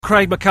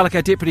Craig McCulloch,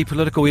 our Deputy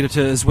Political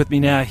Editor, is with me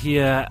now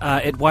here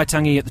at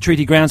Waitangi at the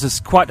Treaty Grounds. There's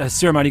quite a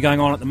ceremony going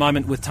on at the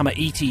moment with Tama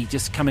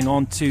just coming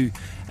on to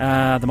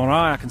the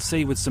marae, I can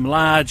see, with some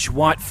large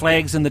white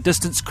flags in the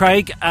distance.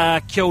 Craig,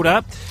 kia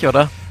ora. Kia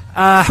ora.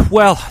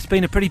 Well, it's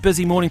been a pretty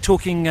busy morning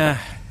talking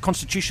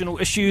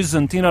constitutional issues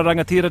and tino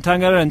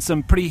rangatiratanga and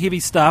some pretty heavy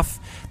stuff.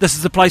 This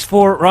is the place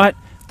for it, right?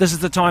 This is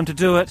the time to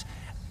do it.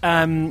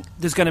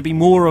 There's going to be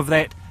more of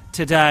that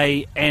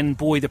today, and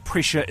boy, the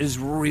pressure is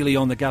really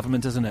on the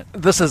government, isn't it?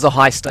 This is a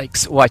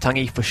high-stakes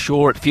Waitangi for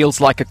sure. It feels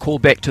like a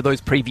callback to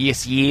those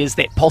previous years,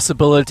 that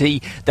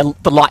possibility, the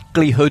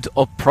likelihood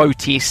of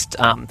protest.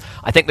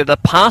 I think that the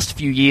past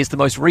few years, the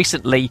most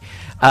recently,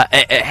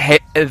 the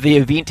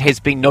event has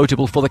been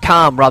notable for the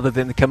calm rather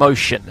than the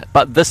commotion.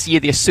 But this year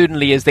there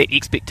certainly is that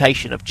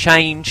expectation of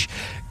change,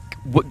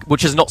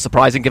 which is not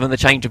surprising given the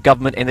change of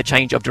government and the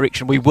change of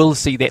direction. We will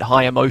see that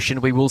high emotion,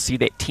 we will see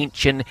that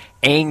tension,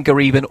 anger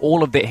even,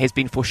 all of that has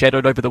been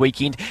foreshadowed over the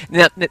weekend.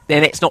 Now, and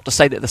that's not to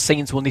say that the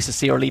scenes will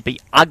necessarily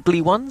be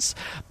ugly ones,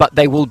 but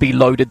they will be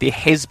loaded. There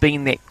has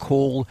been that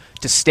call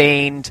to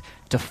stand,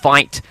 to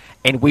fight,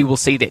 and we will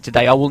see that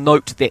today. I will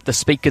note that the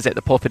speakers at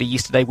the Pōwhiri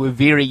yesterday were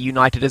very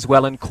united as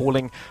well in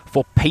calling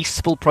for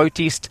peaceful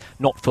protest,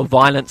 not for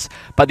violence,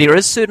 but there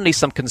is certainly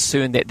some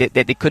concern that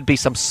there could be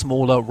some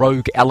smaller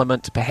rogue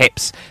element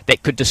perhaps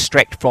that could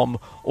distract from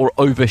or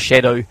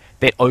overshadow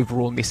that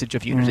overall message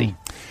of unity.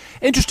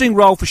 Interesting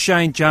role for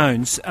Shane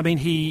Jones. I mean,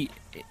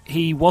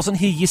 he wasn't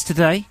here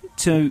yesterday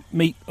to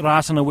meet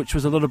Ratana, which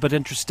was a little bit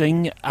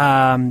interesting,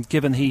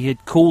 given he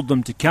had called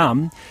them to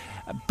come.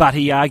 But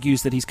he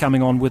argues that he's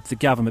coming on with the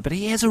government. But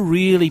he has a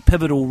really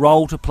pivotal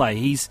role to play.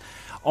 He's,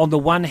 on the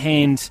one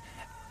hand,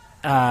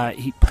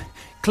 he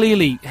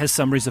clearly has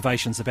some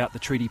reservations about the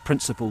treaty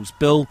principles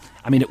bill.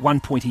 I mean, at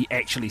one point he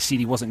actually said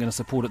he wasn't going to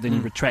support it, then he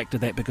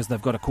retracted that because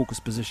they've got a caucus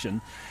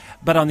position.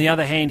 But on the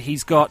other hand,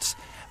 he's got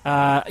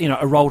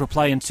a role to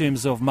play in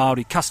terms of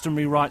Māori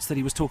customary rights that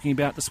he was talking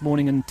about this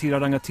morning in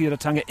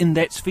tiratanga in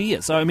that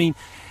sphere. So, I mean,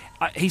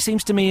 he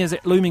seems to me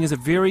looming as a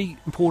very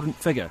important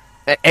figure.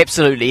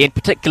 Absolutely, and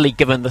particularly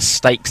given the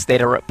stakes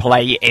that are at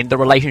play and the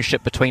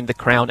relationship between the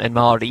Crown and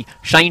Māori.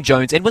 Shane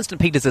Jones and Winston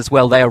Peters as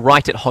well, they are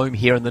right at home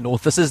here in the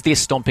north. This is their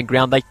stomping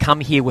ground. They come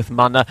here with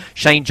mana.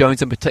 Shane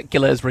Jones in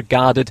particular is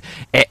regarded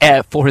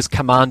for his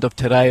command of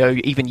te reo.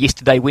 Even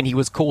yesterday when he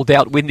was called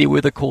out, when there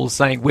were the calls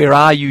saying, "Where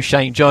are you,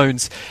 Shane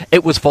Jones?"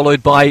 it was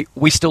followed by,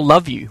 "We still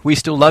love you. We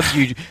still love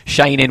you,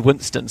 Shane and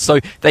Winston."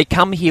 So they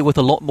come here with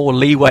a lot more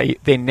leeway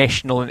than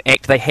National and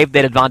ACT. They have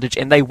that advantage,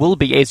 and they will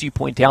be, as you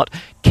point out,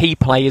 key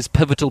players,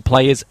 pivotal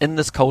players in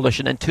this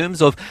coalition in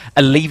terms of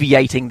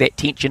alleviating that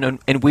tension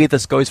and where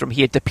this goes from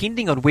here.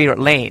 Depending on where it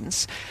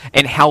lands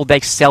and how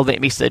they sell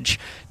that message,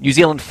 New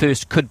Zealand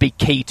First could be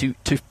key to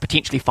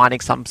potentially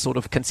finding some sort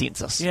of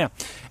consensus. Yeah.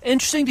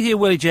 Interesting to hear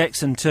Willie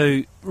Jackson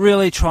too,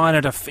 really trying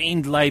to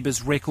defend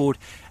Labour's record,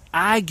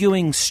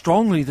 arguing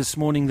strongly this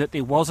morning that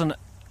there wasn't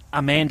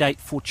a mandate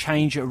for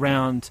change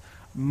around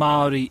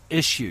Māori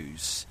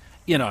issues,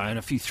 and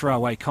a few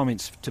throwaway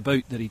comments to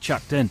boot that he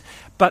chucked in.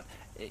 But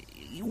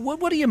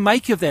what do you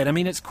make of that? I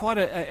mean, it's quite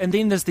and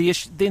then there's the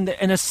issue. Then,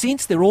 in a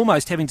sense, they're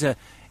almost having to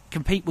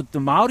compete with the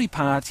Māori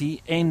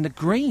Party and the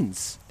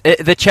Greens.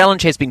 The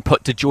challenge has been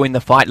put to join the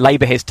fight.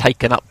 Labour has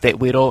taken up that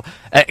wero.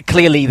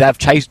 Clearly, they've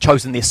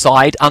chosen their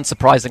side.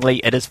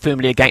 Unsurprisingly, it is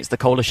firmly against the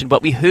coalition.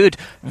 But we heard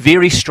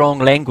very strong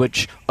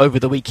language over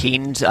the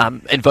weekend,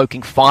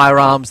 invoking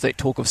firearms, that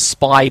talk of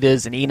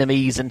spiders and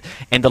enemies and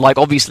the like.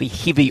 Obviously,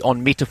 heavy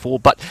on metaphor.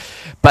 But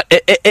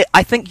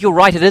I think you're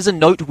right. It is a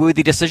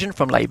noteworthy decision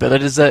from Labour.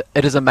 It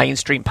is a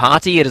mainstream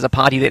party. It is a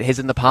party that has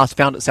in the past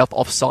found itself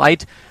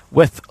offside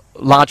with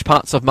large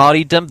parts of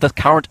Māoridom. The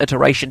current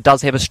iteration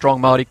does have a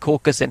strong Māori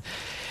caucus, and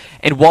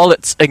while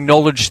it's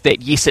acknowledged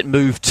that yes, it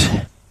moved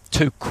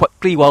too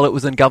quickly while it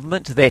was in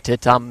government, that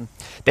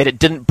it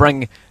didn't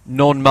bring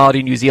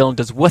non-Māori New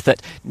Zealanders with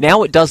it,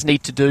 now it does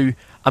need to do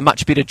a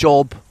much better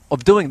job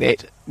of doing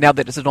that now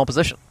that it's in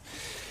opposition.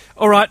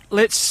 All right,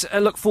 let's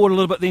look forward a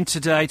little bit then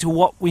today to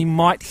what we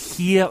might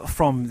hear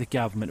from the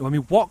government. I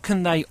mean, what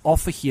can they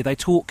offer here? They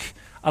talk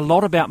a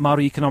lot about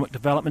Māori economic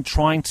development,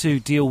 trying to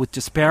deal with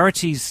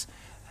disparities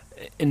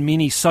in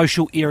many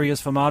social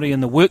areas for Māori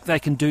and the work they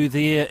can do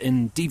there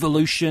in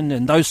devolution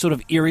and those sort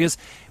of areas.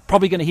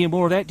 Probably going to hear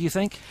more of that, do you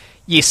think?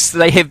 Yes,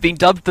 they have been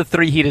dubbed the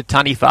three-headed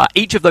taniwha.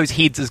 Each of those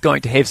heads is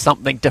going to have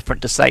something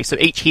different to say, so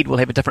each head will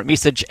have a different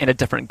message and a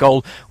different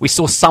goal. We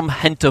saw some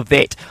hint of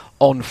that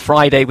on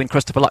Friday when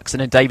Christopher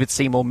Luxon and David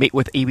Seymour met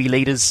with iwi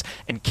leaders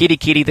in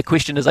Kerikeri. The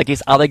question is, I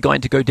guess, are they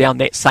going to go down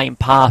that same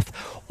path,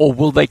 or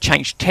will they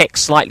change tack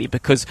slightly?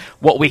 Because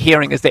what we're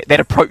hearing is that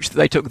approach that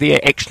they took there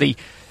actually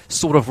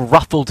sort of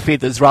ruffled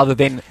feathers rather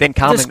than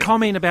calming. This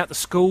comment about the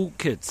school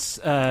kids,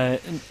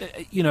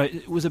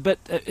 it was a bit.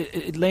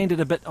 It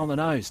landed a bit on the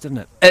nose,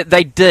 didn't it?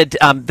 They did.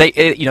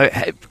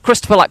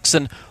 Christopher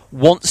Luxon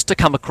wants to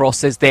come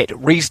across as that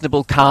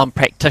reasonable, calm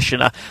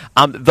practitioner.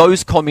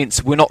 Those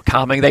comments were not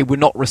calming. They were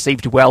not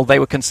received well. They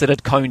were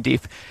considered tone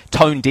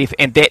deaf,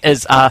 and that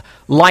is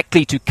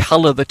likely to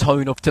colour the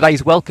tone of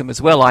today's welcome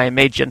as well, I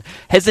imagine.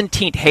 His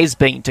intent has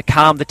been to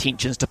calm the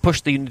tensions, to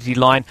push the unity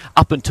line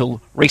up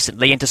until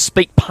recently, and to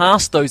speak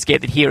past those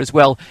gathered here as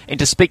well, and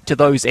to speak to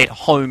those at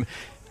home.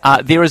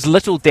 There is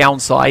little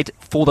downside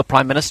for the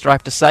Prime Minister, I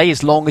have to say,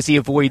 as long as he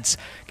avoids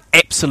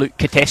absolute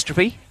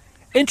catastrophe.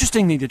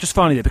 Interestingly, just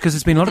finally there, because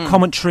there's been a lot of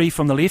commentary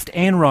from the left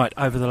and right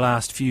over the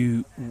last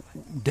few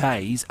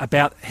days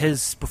about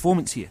his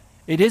performance here.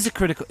 It is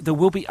there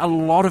will be a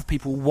lot of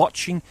people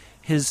watching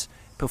his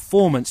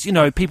performance. You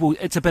know, people,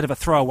 it's a bit of a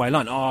throwaway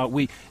line. Oh,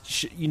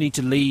 you need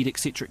to lead,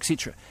 etc.,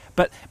 etc.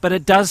 But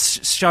it does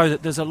show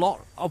that there's a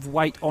lot of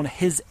weight on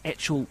his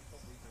actual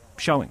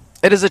showing.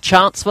 It is a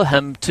chance for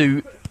him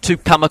to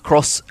come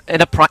across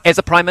as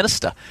a Prime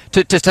Minister,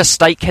 to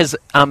stake his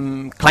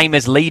claim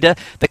as leader.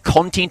 The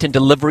content and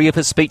delivery of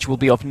his speech will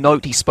be of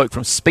note. He spoke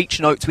from speech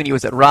notes when he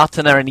was at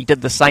Ratana, and he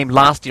did the same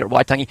last year at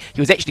Waitangi.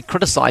 He was actually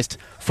criticised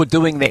for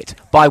doing that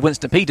by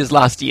Winston Peters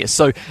last year.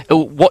 So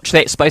watch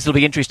that space. It'll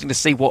be interesting to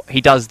see what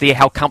he does there,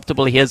 how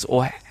comfortable he is,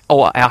 or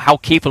how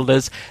careful it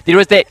is. There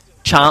is that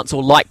chance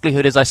or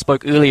likelihood, as I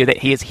spoke earlier, that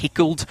he is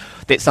heckled,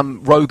 that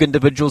some rogue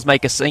individuals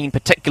make a scene,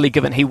 particularly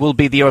given he will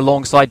be there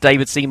alongside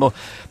David Seymour.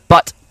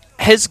 But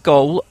his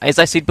goal, as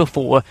I said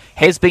before,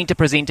 has been to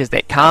present as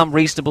that calm,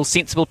 reasonable,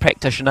 sensible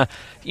practitioner.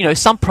 You know,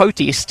 some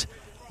protest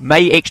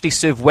may actually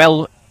serve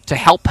well to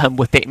help him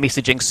with that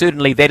messaging.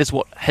 Certainly that is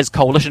what his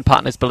coalition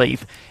partners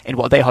believe and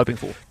what they're hoping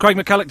for. Craig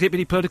McCulloch,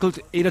 Deputy Political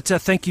Editor,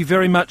 thank you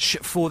very much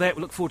for that.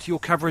 We look forward to your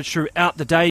coverage throughout the day.